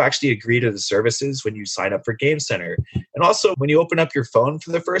 you actually agree to the services when you sign up for Game Center. And also when you open up your phone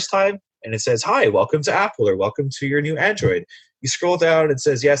for the first time and it says, hi, welcome to Apple, or welcome to your new Android, you scroll down and it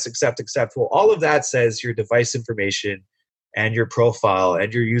says, yes, accept. Well, all of that says your device information and your profile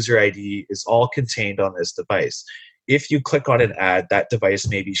and your user ID is all contained on this device. If you click on an ad, that device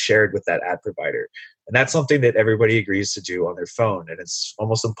may be shared with that ad provider. And that's something that everybody agrees to do on their phone. And it's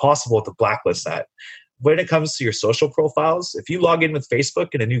almost impossible to blacklist that. When it comes to your social profiles, if you log in with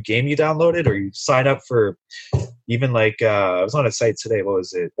Facebook in a new game you downloaded, or you sign up for even like, I was on a site today, what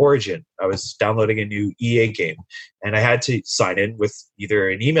was it? Origin. I was downloading a new EA game and I had to sign in with either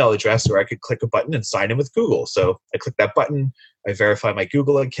an email address, or I could click a button and sign in with Google. So I click that button, I verify my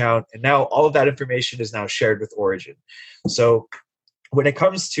Google account, and now all of that information is now shared with Origin. So when it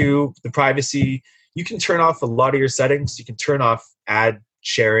comes to the privacy, you can turn off a lot of your settings. You can turn off ad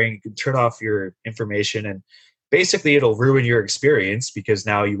sharing, you can turn off your information, and basically it'll ruin your experience because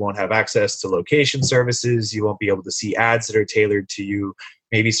now you won't have access to location services. You won't be able to see ads that are tailored to you.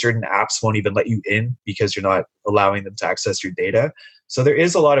 Maybe certain apps won't even let you in because you're not allowing them to access your data. So there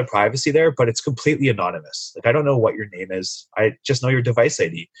is a lot of privacy there, but it's completely anonymous. Like, I don't know what your name is. I just know your device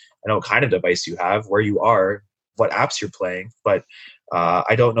ID. I know what kind of device you have, where you are, what apps you're playing, but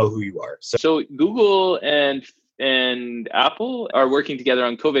I don't know who you are. So Google and Apple are working together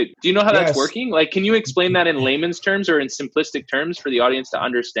on COVID. Do you know how that's working? Like, can you explain that in layman's terms or in simplistic terms for the audience to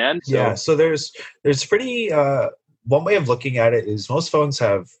understand? So there's pretty one way of looking at it is most phones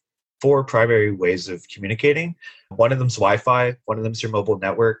have 4 primary ways of communicating. One of them's Wi-Fi, one of them's your mobile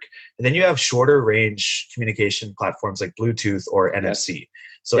network, and then you have shorter range communication platforms like Bluetooth or NFC.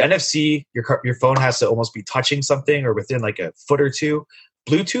 So NFC, your phone has to almost be touching something or within like a foot or two.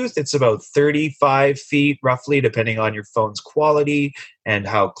 Bluetooth, it's about 35 feet roughly, depending on your phone's quality and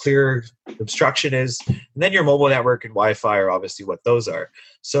how clear obstruction is. And then your mobile network and Wi-Fi are obviously what those are.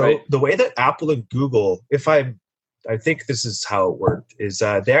 So the way that Apple and Google, I think this is how it worked, is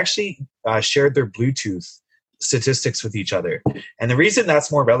they actually shared their Bluetooth statistics with each other. And the reason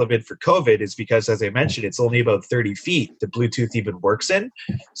that's more relevant for COVID is because, as I mentioned, it's only about 30 feet that Bluetooth even works in.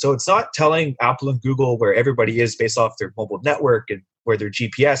 So it's not telling Apple and Google where everybody is based off their mobile network and where their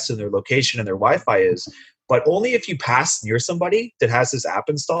GPS and their location and their Wi-Fi is, but only if you pass near somebody that has this app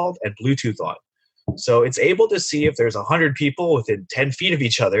installed and Bluetooth on. So it's able to see if there's 100 people within 10 feet of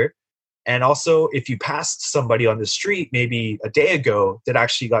each other. And also, if you passed somebody on the street maybe a day ago that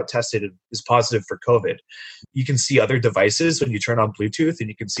actually got tested and is positive for COVID, you can see other devices when you turn on Bluetooth, and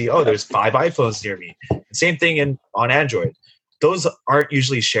you can see, oh, there's 5 iPhones near me. Same thing on Android. Those aren't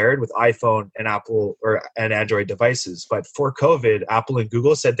usually shared with iPhone and Apple and Android devices. But for COVID, Apple and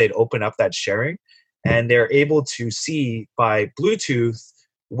Google said they'd open up that sharing, and they're able to see by Bluetooth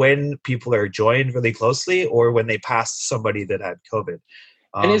when people are joined really closely or when they passed somebody that had COVID.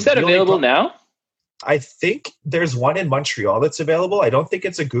 And is that available now? I think there's one in Montreal that's available. I don't think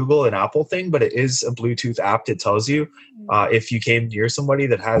it's a Google and Apple thing, but it is a Bluetooth app that tells you if you came near somebody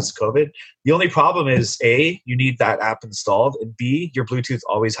that has COVID. The only problem is, A, you need that app installed, and B, your Bluetooth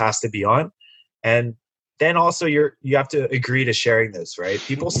always has to be on. And then also you have to agree to sharing this, right?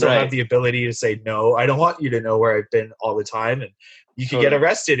 People still have the ability to say, no, I don't want you to know where I've been all the time. And you can get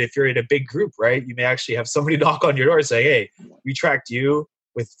arrested if you're in a big group, right? You may actually have somebody knock on your door and say, hey, we tracked you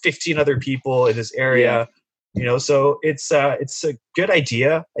with 15 other people in this area, so it's a good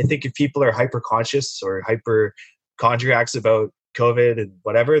idea. I think if people are hyper conscious or hypochondriacs about COVID and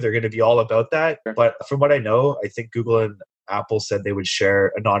whatever, they're going to be all about that. But from what I know, I think Google and Apple said they would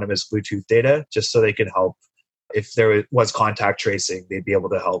share anonymous Bluetooth data just so they can help. If there was contact tracing, they'd be able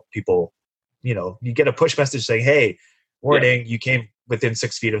to help people. You get a push message saying, hey, warning, you came within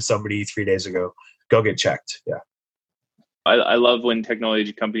 6 feet of somebody 3 days ago. Go get checked. Yeah. I love when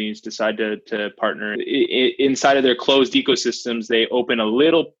technology companies decide to partner inside of their closed ecosystems. They open a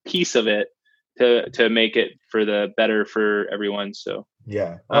little piece of it to make it for the better for everyone. So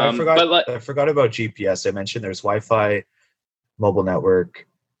I forgot about GPS. I mentioned there's Wi-Fi, mobile network,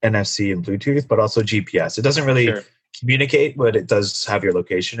 NFC, and Bluetooth, but also GPS. It doesn't really communicate, but it does have your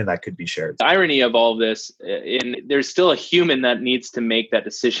location, and that could be shared. The irony of all this, there's still a human that needs to make that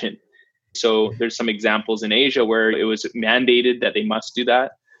decision. So there's some examples in Asia where it was mandated that they must do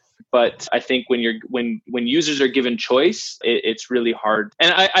that. But I think when users are given choice, it's really hard.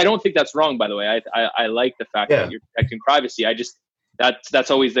 And I don't think that's wrong, by the way. I like the fact that you're protecting privacy.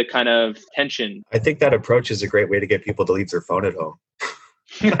 That's always the kind of tension. I think that approach is a great way to get people to leave their phone at home.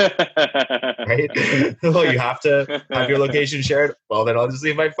 Right? Well, you have to have your location shared. Well, then I'll just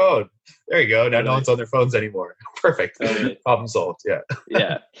leave my phone. There you go. Now no one's on their phones anymore. Perfect. Problem solved. Yeah.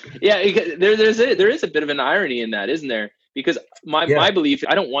 There is a bit of an irony in that, isn't there? Because my belief,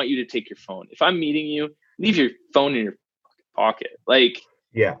 I don't want you to take your phone. If I'm meeting you, leave your phone in your pocket.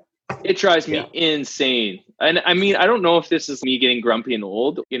 It drives me insane. And I mean, I don't know if this is me getting grumpy and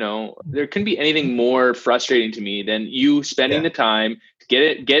old. There couldn't be anything more frustrating to me than you spending the time to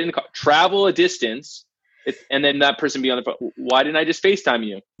get in the car, travel a distance, and then that person be on the phone. Why didn't I just FaceTime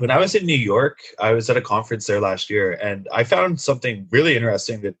you? When I was in New York, I was at a conference there last year, and I found something really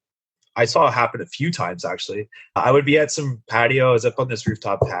interesting that I saw happen a few times, actually. I would be at some patio. I was up on this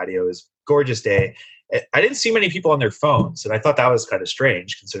rooftop patio. It was a gorgeous day. I didn't see many people on their phones, and I thought that was kind of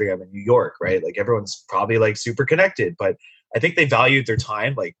strange considering I'm in New York, right? Like, everyone's probably super connected, but I think they valued their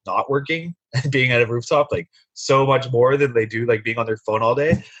time not working and being at a rooftop so much more than they do being on their phone all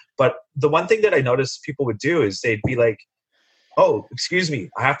day. But the one thing that I noticed people would do is they'd be like, oh, excuse me,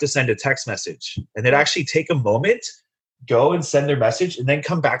 I have to send a text message. And they'd actually take a moment, go and send their message, and then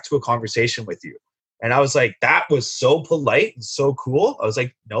come back to a conversation with you. And I was like, that was so polite and so cool. I was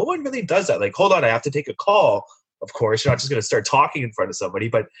like, no one really does that. Hold on, I have to take a call. Of course, you're not just going to start talking in front of somebody,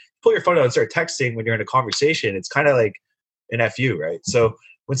 but pull your phone out and start texting when you're in a conversation. It's kind of an FU, right? So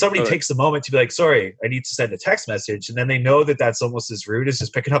when somebody takes a moment to be like, sorry, I need to send a text message, and then they know that that's almost as rude as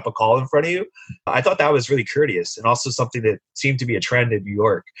just picking up a call in front of you, I thought that was really courteous, and also something that seemed to be a trend in New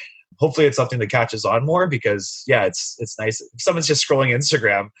York. Hopefully it's something that catches on more, because it's nice. If someone's just scrolling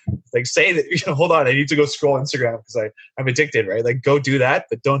Instagram, like, say that, hold on, I need to go scroll Instagram because I'm addicted, right? Like, go do that,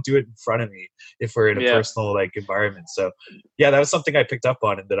 but don't do it in front of me if we're in a personal like environment. So yeah, that was something I picked up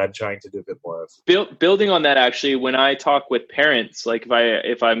on and that I'm trying to do a bit more of. Building on that, actually, when I talk with parents, like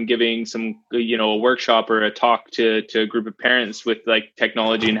if I'm giving some, a workshop or a talk to a group of parents with like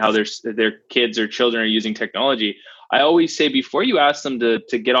technology and how their kids or children are using technology, I always say, before you ask them to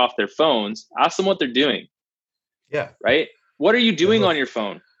get off their phones, ask them what they're doing. Yeah. Right. What are you doing on your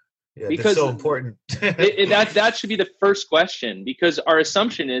phone? Yeah, because that's so important. that should be the first question, because our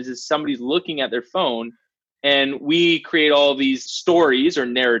assumption is somebody's looking at their phone, and we create all these stories or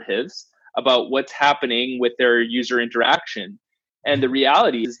narratives about what's happening with their user interaction. And the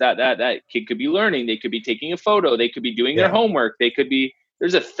reality is that kid could be learning. They could be taking a photo. They could be doing their homework.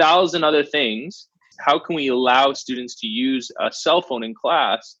 There's 1,000 other things. How can we allow students to use a cell phone in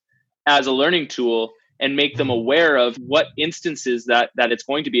class as a learning tool and make them aware of what instances that it's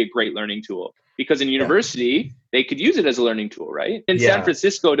going to be a great learning tool? Because in university, they could use it as a learning tool, right? In San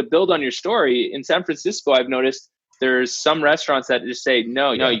Francisco, to build on your story, in San Francisco, I've noticed there's some restaurants that just say,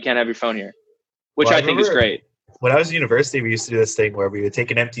 no, you can't have your phone here, which I think is great. When I was in university, we used to do this thing where we would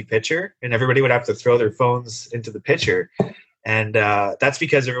take an empty pitcher and everybody would have to throw their phones into the pitcher. And that's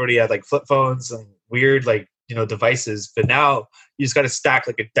because everybody had like flip phones and weird devices. But now you just got to stack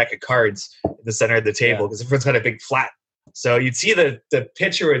like a deck of cards in the center of the table because everyone's got a big flat. So you'd see the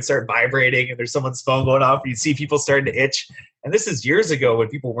pitcher would start vibrating and there's someone's phone going off. You'd see people starting to itch. And this is years ago when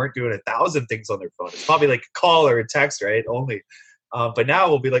people weren't doing 1,000 things on their phone. It's probably like a call or a text, right? Only. But now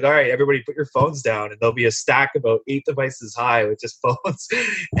we'll be like, all right, everybody put your phones down, and there'll be a stack about 8 devices high with just phones.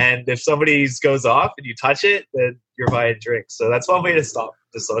 And if somebody goes off and you touch it, then you're buying drinks. So that's one way to stop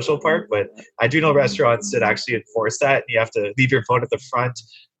the social part. But I do know restaurants that actually enforce that. And you have to leave your phone at the front.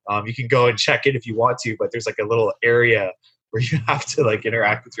 You can go and check it if you want to, but there's like a little area where you have to like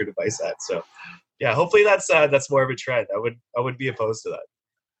interact with your device at. So yeah, hopefully that's more of a trend. I would be opposed to that.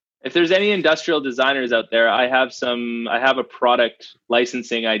 If there's any industrial designers out there, I have a product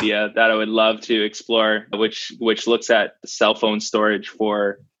licensing idea that I would love to explore, which looks at cell phone storage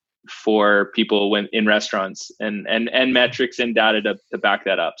for people when in restaurants and metrics and data to back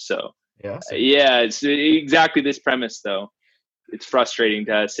that up. So it's exactly this premise though. It's frustrating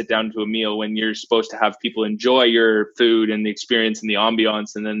to sit down to a meal when you're supposed to have people enjoy your food and the experience and the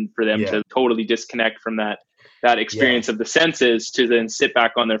ambiance, and then for them to totally disconnect from that experience of the senses to then sit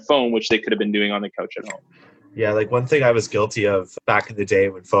back on their phone, which they could have been doing on the couch at home. Yeah, like one thing I was guilty of back in the day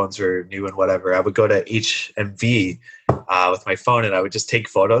when phones were new and whatever, I would go to HMV with my phone and I would just take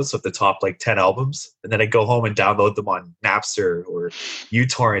photos of the top like 10 albums, and then I'd go home and download them on Napster or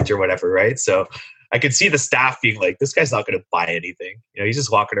uTorrent or whatever, right? So I could see the staff being like, this guy's not going to buy anything. He's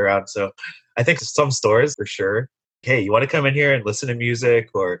just walking around. So I think some stores for sure, hey, you want to come in here and listen to music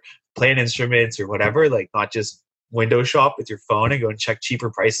or play an instrument or whatever, like not just window shop with your phone and go and check cheaper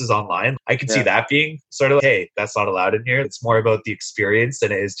prices online. I can see that being sort of like, hey, that's not allowed in here. It's more about the experience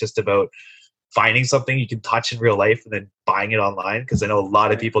than it is just about finding something you can touch in real life and then buying it online, because I know a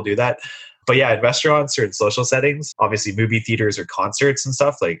lot of people do that. But yeah, in restaurants or in social settings, obviously movie theaters or concerts and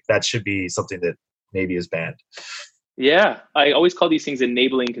stuff, like that should be something that maybe is banned. Yeah, I always call these things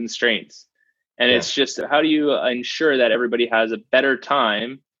enabling constraints. And it's just, how do you ensure that everybody has a better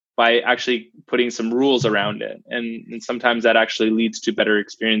time by actually putting some rules around it? And sometimes that actually leads to better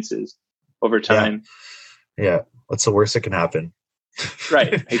experiences over time. Yeah. What's the worst that can happen?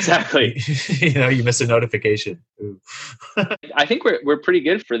 Right. Exactly. You miss a notification. I think we're pretty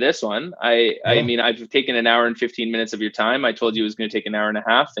good for this one. I mean, I've taken an hour and 15 minutes of your time. I told you it was going to take an hour and a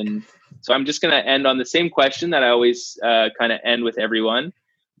half. And so I'm just going to end on the same question that I always kind of end with everyone.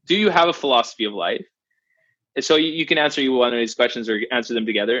 Do you have a philosophy of life? So you can answer one of these questions or answer them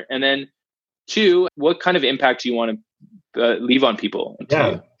together. And then 2, what kind of impact do you want to leave on people?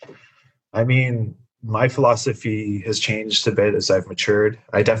 I mean, my philosophy has changed a bit as I've matured.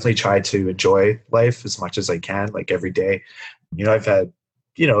 I definitely try to enjoy life as much as I can, like every day. I've had,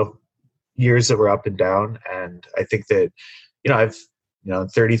 years that were up and down. And I think that, I'm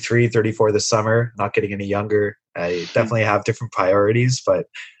 33, 34 this summer, not getting any younger. I definitely have different priorities, but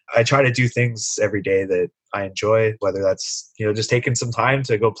I try to do things every day that I enjoy, whether that's, just taking some time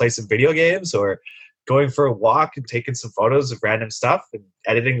to go play some video games or going for a walk and taking some photos of random stuff and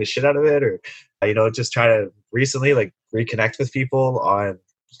editing the shit out of it, or, just trying to recently like reconnect with people on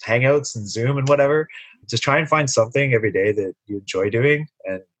Hangouts and Zoom and whatever. just try and find something every day that you enjoy doing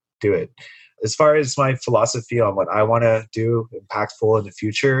and do it. As far as my philosophy on what I want to do impactful in the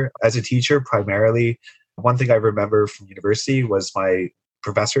future, as a teacher, primarily, one thing I remember from university was my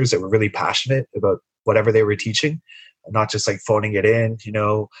professors that were really passionate about whatever they were teaching, not just like phoning it in,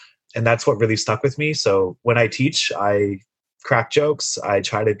 and that's what really stuck with me. So when I teach, I crack jokes. I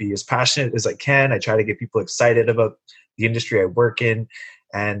try to be as passionate as I can. I try to get people excited about the industry I work in.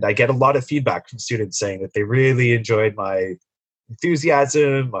 And I get a lot of feedback from students saying that they really enjoyed my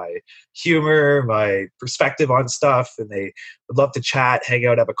enthusiasm, my humor, my perspective on stuff, and they would love to chat, hang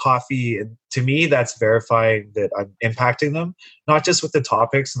out, have a coffee. And to me, that's verifying that I'm impacting them, not just with the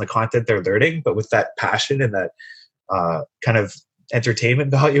topics and the content they're learning, but with that passion and that kind of entertainment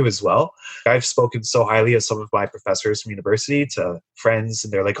value as well. I've spoken so highly of some of my professors from university to friends,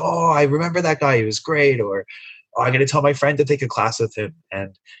 and they're like, "Oh, I remember that guy. He was great," or "Oh, I'm going to tell my friend to take a class with him."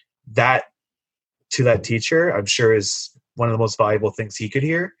 And that, to that teacher, I'm sure is one of the most valuable things he could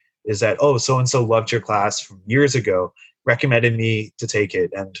hear, is that, "Oh, so-and-so loved your class from years ago, recommended me to take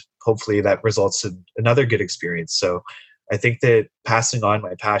it." And hopefully that results in another good experience. So I think that passing on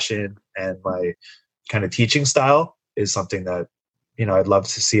my passion and my kind of teaching style is something that, I'd love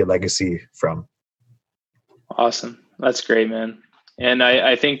to see a legacy from. Awesome. That's great, man. And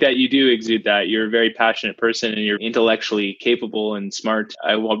I think that you do exude that. You're a very passionate person and you're intellectually capable and smart.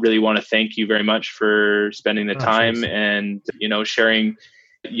 I really want to thank you very much for spending the time and, sharing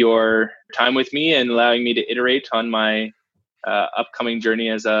your time with me and allowing me to iterate on my upcoming journey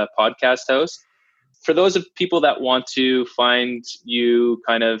as a podcast host. For those of people that want to find you,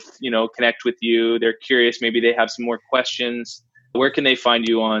 kind of, connect with you, they're curious, maybe they have some more questions. Where can they find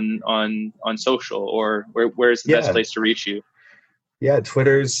you on social, or where's the best place to reach you? Yeah,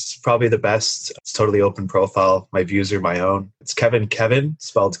 Twitter's probably the best. It's totally open profile. My views are my own. It's Kevan,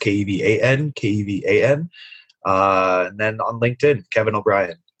 spelled Kevan, Kevan. And then on LinkedIn, Kevan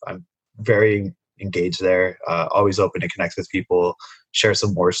O'Brien. I'm very engaged there. Always open to connect with people, share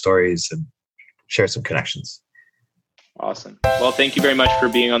some war stories, and share some connections. Awesome. Well, thank you very much for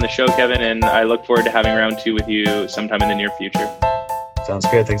being on the show, Kevan, and I look forward to having round 2 with you sometime in the near future. Sounds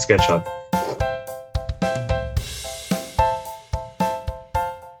good. Thanks again, Sean.